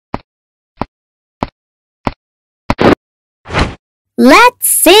Let's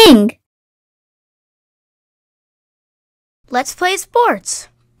sing! Let's Play Sports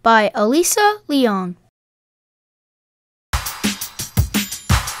by Alyssa Liang.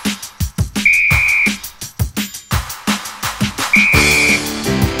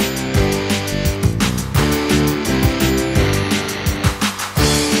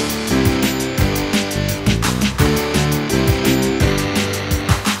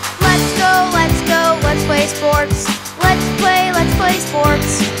 Let's play sports. Let's play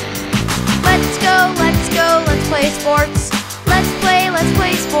sports. Let's go, let's play sports. Let's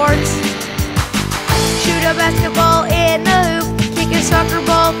play sports. Shoot a basketball in the hoop, kick a soccer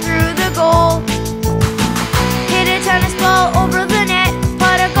ball through the goal. Hit a tennis ball over the net,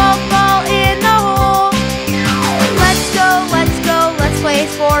 put a golf ball in the hole. Let's go, let's play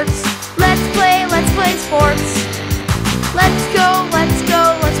sports. Let's play sports. Let's go, let's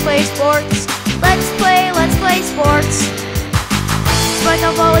play sports. Let's play sports. Spike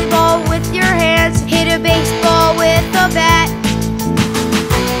a volleyball with your hands, hit a baseball with a bat.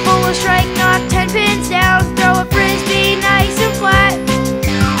 Pull a strike, knock 10 pins down, throw a frisbee nice and flat.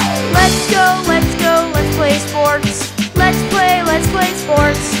 Let's go, let's play sports. Let's play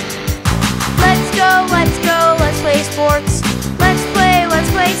sports. Let's go, let's play sports. Let's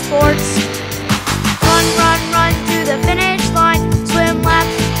play sports. Run to the finish line, swim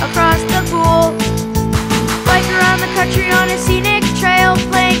laps across the pool. Bike around the country on a scenic trail,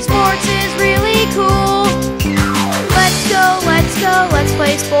 playing sports is really cool. Let's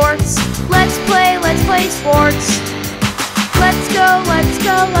play sports. Let's play sports. Let's go,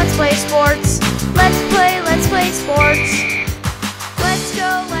 let's play sports. Let's play sports.